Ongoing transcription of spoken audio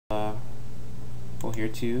Go here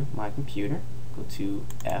to my computer, go to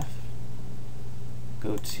F,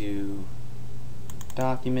 go to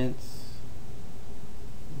Documents,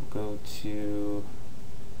 go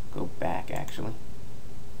back actually,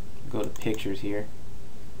 go to Pictures here,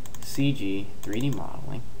 CG, 3D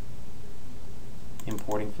Modeling,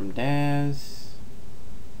 importing from DAZ,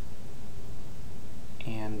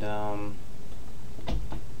 and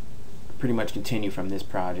pretty much continue from this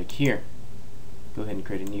project here. Go ahead and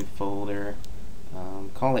create a new folder,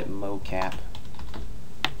 call it mocap.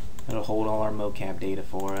 It'll hold all our mocap data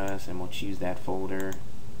for us, and we'll choose that folder,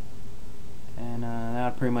 and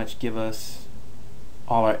that'll pretty much give us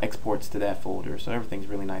all our exports to that folder, so everything's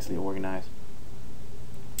really nicely organized.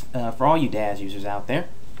 For all you DAZ users out there,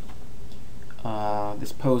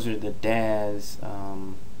 this poser, the DAZ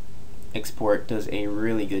export, does a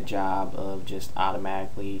really good job of just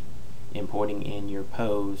automatically importing in your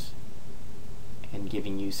pose and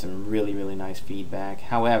giving you some really nice feedback.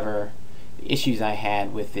 However, the issues I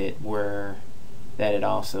had with it were that it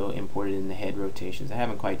also imported in the head rotations. I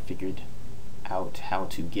haven't quite figured out how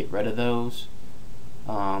to get rid of those.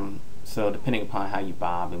 So depending upon how you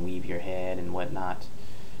bob and weave your head and whatnot,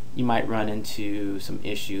 you might run into some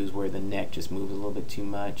issues where the neck just moves a little bit too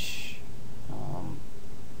much.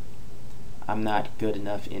 I'm not good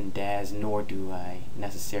enough in DAZ, nor do I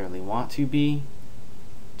necessarily want to be,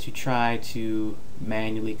 to try to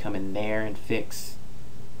manually come in there and fix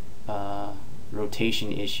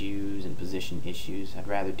rotation issues and position issues. I'd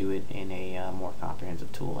rather do it in a more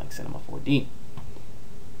comprehensive tool like Cinema 4D.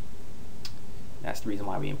 That's the reason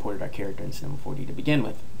why we imported our character in Cinema 4D to begin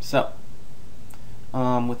with. So,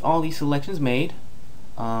 with all these selections made,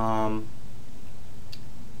 for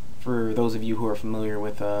those of you who are familiar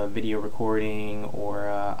with video recording or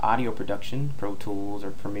audio production, Pro Tools or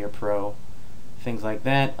Premiere Pro, things like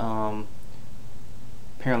that,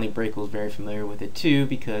 apparently Brekel is very familiar with it too,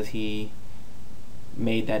 because he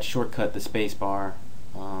made that shortcut, the spacebar,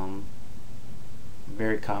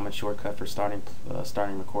 very common shortcut for starting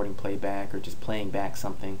recording playback or just playing back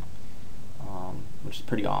something, which is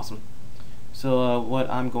pretty awesome. So what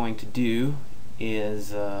I'm going to do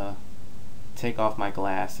is take off my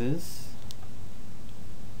glasses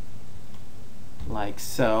like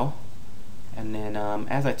so, and then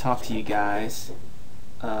as I talk to you guys,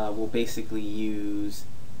 we'll basically use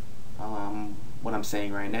what I'm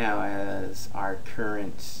saying right now as our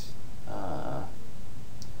current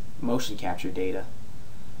motion capture data.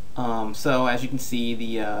 So as you can see,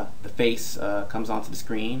 the face comes onto the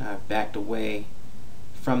screen. I've backed away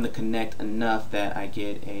from the connect enough that I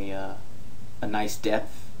get a nice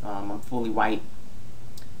depth. I'm fully white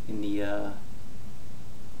in the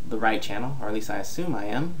right channel, or at least I assume I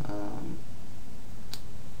am.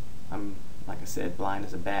 I'm, like I said, blind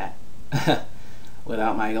as a bat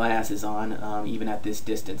without my glasses on, even at this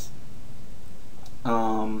distance.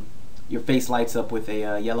 Your face lights up with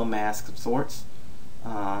a yellow mask of sorts.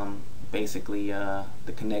 Basically,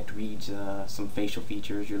 the Connect reads some facial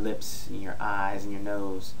features, your lips and your eyes and your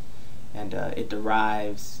nose, and it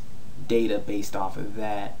derives data based off of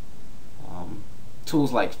that.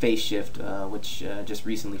 Tools like Face Shift, which just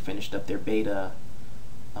recently finished up their beta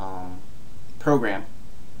program,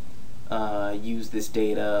 use this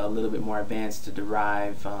data a little bit more advanced to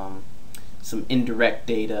derive some indirect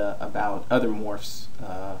data about other morphs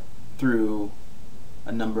through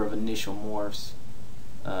a number of initial morphs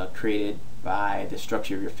created by the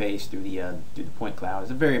structure of your face through the point cloud.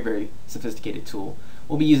 It's a very sophisticated tool.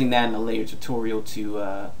 We'll be using that in a later tutorial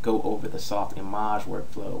to go over the soft image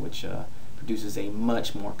workflow, which produces a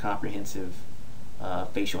much more comprehensive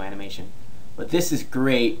facial animation. But this is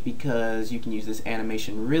great because you can use this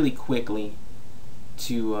animation really quickly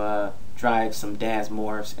to drive some DAZ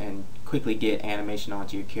morphs and quickly get animation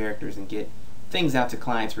onto your characters and get things out to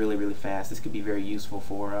clients really fast. This could be very useful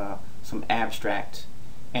for some abstract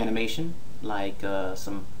animation, like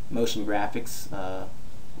some motion graphics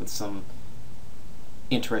with some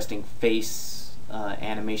interesting face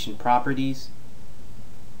animation properties.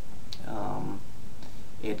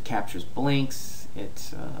 It captures blinks.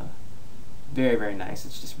 It's very nice.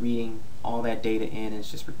 It's just reading all that data in and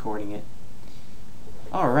it's just recording it.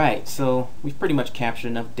 Alright, so we've pretty much captured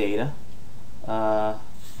enough data. I'm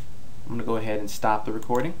going to go ahead and stop the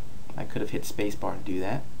recording. I could have hit spacebar to do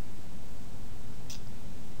that.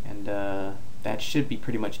 And that should be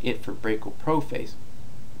pretty much it for Brekel Pro Face.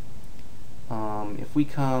 If we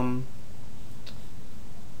come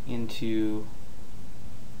into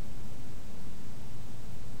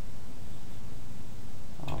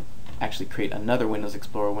actually create another Windows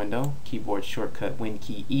Explorer window, keyboard shortcut Win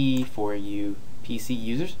key E for you PC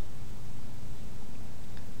users.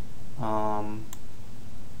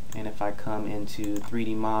 And if I come into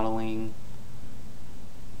 3D modeling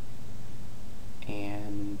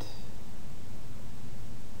and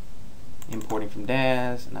importing from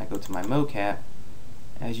DAZ, and I go to my mocap,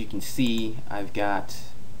 as you can see, I've got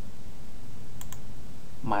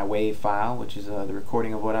my wave file, which is the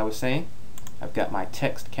recording of what I was saying. I've got my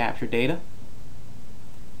text capture data,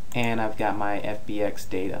 and I've got my FBX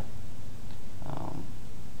data.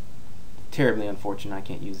 Terribly unfortunate I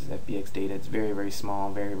can't use this FBX data. It's very, very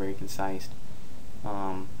small, very, very concise.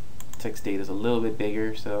 Text data is a little bit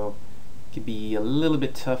bigger, so it could be a little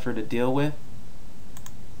bit tougher to deal with.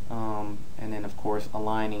 And then, of course,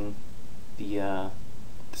 aligning the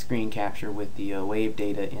screen capture with the wave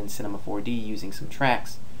data in Cinema 4D using some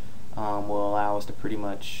tracks will allow us to pretty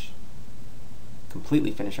much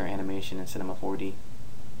completely finish our animation in Cinema 4D.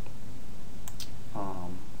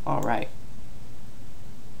 Alright.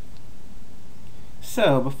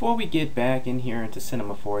 So, before we get back in here into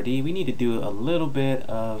Cinema 4D, we need to do a little bit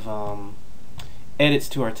of edits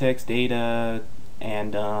to our text data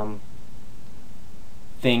and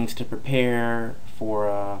things to prepare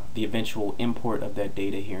for the eventual import of that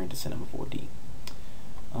data here into Cinema 4D.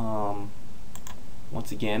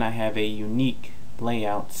 Once again, I have a unique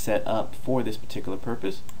layout set up for this particular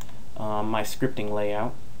purpose. My scripting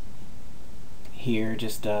layout here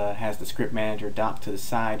just has the script manager docked to the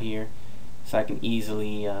side here, so I can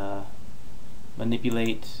easily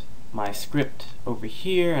manipulate my script over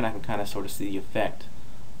here, and I can kind of sort of see the effect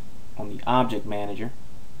on the object manager.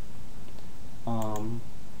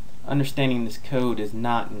 Understanding this code is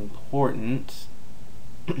not important.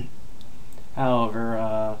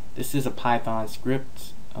 However, this is a Python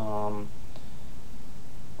script. A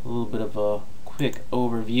little bit of a quick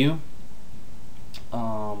overview.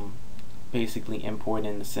 Basically import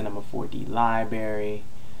in the Cinema 4D library,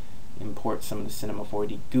 import some of the Cinema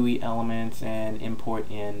 4D GUI elements, and import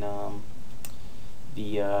in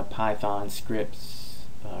the Python scripts,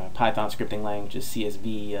 Python scripting languages,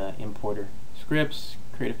 CSV importer scripts.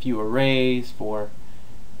 Create a few arrays for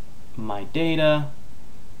my data.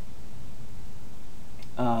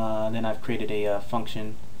 Then I've created a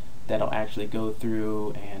function that'll actually go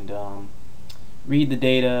through and read the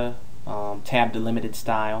data, tab delimited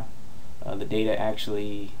style. The data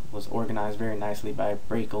actually was organized very nicely by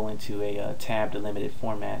Brekel into a tab delimited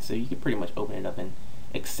format, so you can pretty much open it up in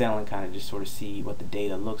Excel and kind of just sort of see what the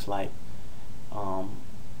data looks like.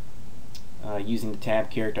 Using the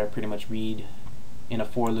tab character, I pretty much read in a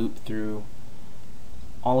for loop through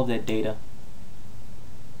all of that data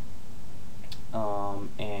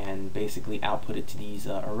and basically output it to these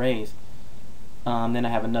arrays. Then I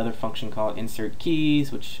have another function called insert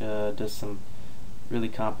keys, which does some really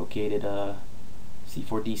complicated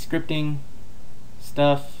C4D scripting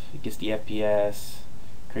stuff. It gets the FPS,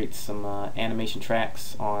 creates some animation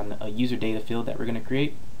tracks on a user data field that we're going to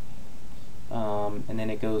create, and then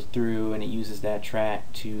it goes through and it uses that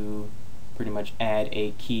track to pretty much add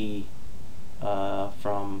a key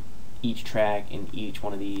from each track in each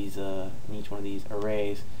one of these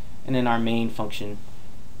arrays. And then our main function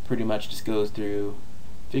pretty much just goes through,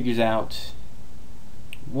 figures out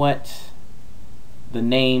what the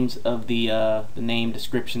names of the name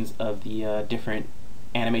descriptions of the different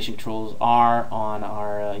animation controls are on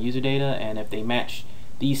our user data, and if they match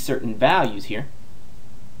these certain values here,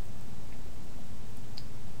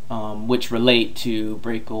 which relate to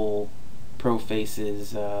Brekel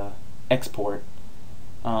Proface's export,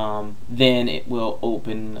 then it will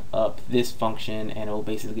open up this function and it will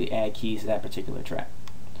basically add keys to that particular track.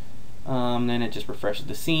 Then it just refreshes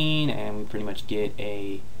the scene and we pretty much get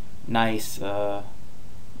a nice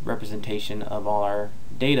representation of all our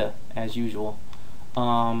data as usual.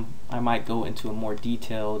 I might go into a more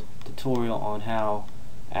detailed tutorial on how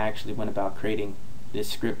I actually went about creating this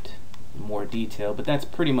script in more detail, but that's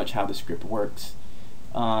pretty much how the script works.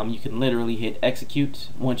 You can literally hit execute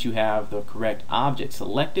once you have the correct object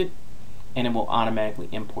selected, and it will automatically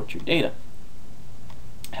import your data.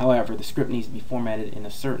 However, the script needs to be formatted in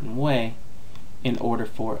a certain way in order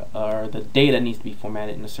for, or the data needs to be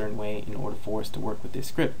formatted in a certain way in order for us to work with this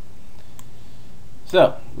script.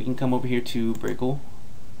 So we can come over here to Brekel.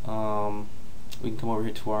 We can come over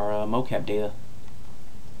here to our mocap data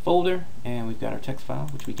folder, and we've got our text file,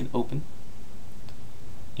 which we can open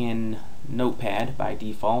in Notepad by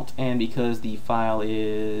default. And because the file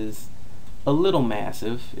is a little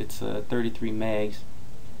massive, it's 33 megs.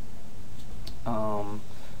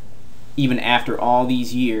 Even after all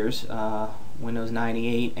these years, Windows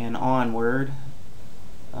 98 and onward,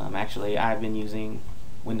 actually I've been using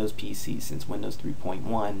Windows PC since Windows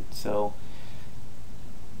 3.1, so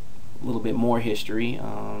a little bit more history.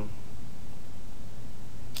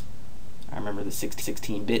 I remember the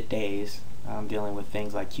 16-bit days, dealing with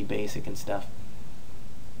things like QBasic and stuff.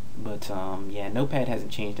 But yeah, Notepad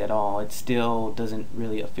hasn't changed at all. It still doesn't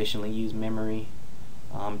really efficiently use memory.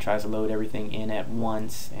 Tries to load everything in at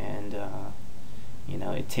once, and you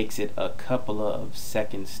know, it takes it a couple of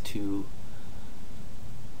seconds to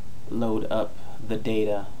load up the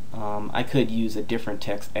data. I could use a different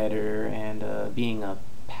text editor, and being a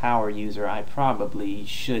power user, I probably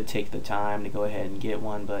should take the time to go ahead and get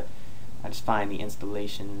one, but I just find the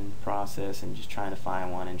installation process and just trying to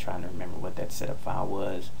find one and trying to remember what that setup file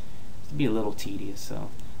was to be a little tedious.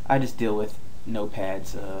 So I just deal with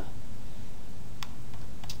Notepad's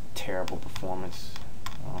terrible performance.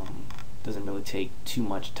 Doesn't really take too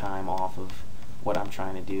much time off of what I'm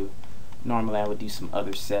trying to do. Normally I would do some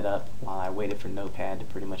other setup while I waited for Notepad to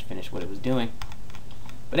pretty much finish what it was doing.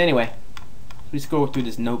 But anyway, we scroll through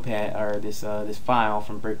this Notepad, or this file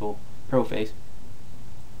from Brekel Proface.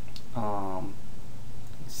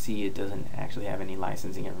 See, it doesn't actually have any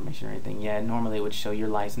licensing information or anything. Yeah, normally it would show your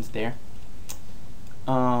license there.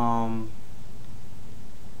 Who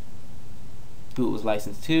it was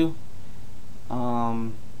licensed to.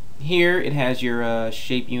 Here it has your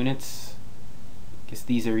shape units. I guess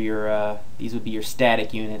these are your these would be your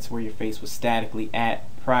static units, where your face was statically at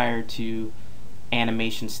prior to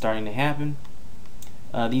animation starting to happen.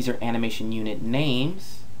 These are animation unit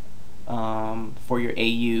names. For your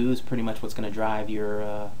AUs, pretty much what's going to drive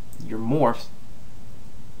your morphs.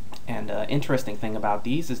 And interesting thing about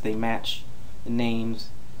these is they match the names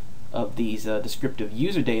of these descriptive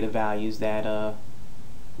user data values that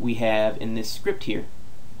we have in this script here,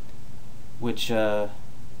 which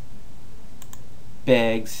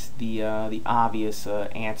begs the obvious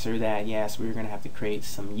answer that yes, we're going to have to create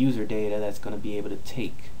some user data that's going to be able to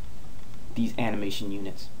take these animation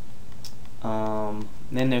units.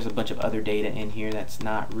 Then there's a bunch of other data in here that's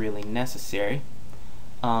not really necessary.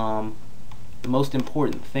 The most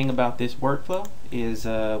important thing about this workflow is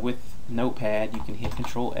with Notepad you can hit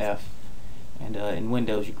Control F, and in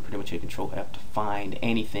Windows you can pretty much hit Control F to find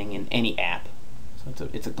anything in any app. So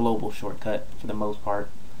it's a global shortcut for the most part.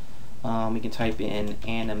 We can type in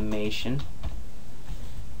animation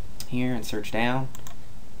here and search down,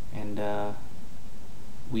 and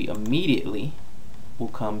we immediately will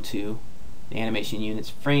come to the animation units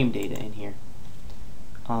frame data in here.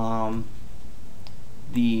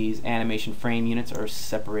 These animation frame units are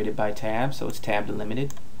separated by tabs, so it's tab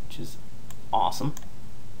delimited, which is awesome.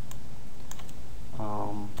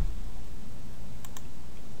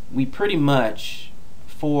 We pretty much,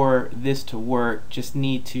 for this to work, just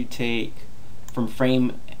need to take from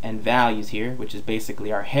frame and values here, which is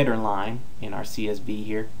basically our header line in our CSV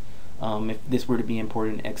here. If this were to be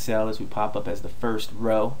imported in Excel, this would pop up as the first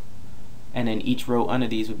row, and then each row under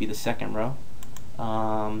these would be the second row.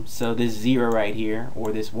 So this 0 right here,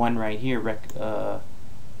 or this 1 right here,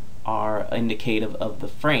 are indicative of the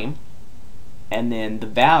frame, and then the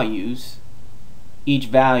values, each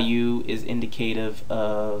value is indicative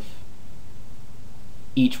of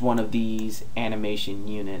each one of these animation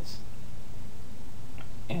units,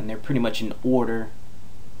 and they're pretty much in order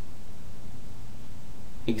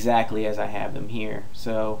exactly as I have them here.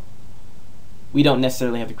 So we don't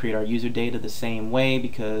necessarily have to create our user data the same way,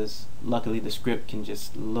 because luckily the script can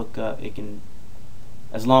just look up, it can,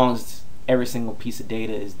 as long as every single piece of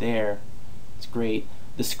data is there, it's great.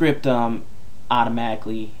 The script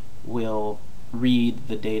automatically will read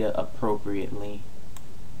the data appropriately.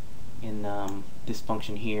 In this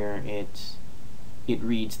function here, it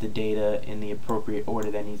reads the data in the appropriate order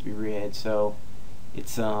that needs to be read. So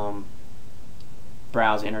it's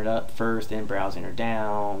browse enter up first, then browse enter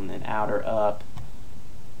down, then outer up,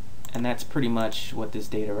 and that's pretty much what this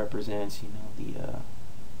data represents. You know,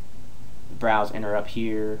 the browse enter up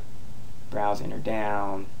here, browse enter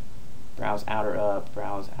down, browse outer up,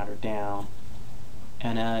 browse outer down,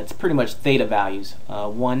 and it's pretty much theta values,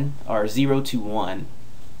 1 or 0 to 1.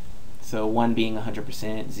 So 1 being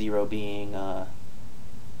 100%, 0 being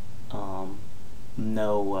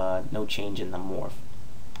no change in the morph.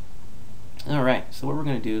 Alright, so what we're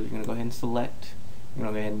going to do is we're going to go ahead and select, we're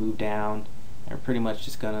going to go ahead and move down, and we're pretty much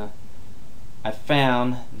just going to, I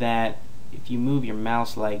found that if you move your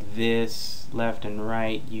mouse like this, left and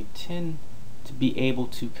right, you tend to be able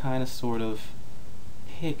to kind of sort of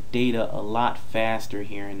pick data a lot faster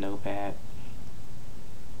here in Notepad.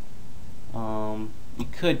 We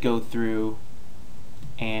could go through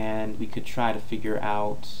and we could try to figure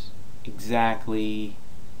out exactly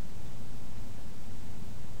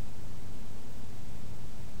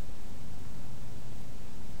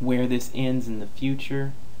where this ends in the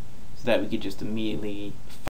future, so that we could just immediately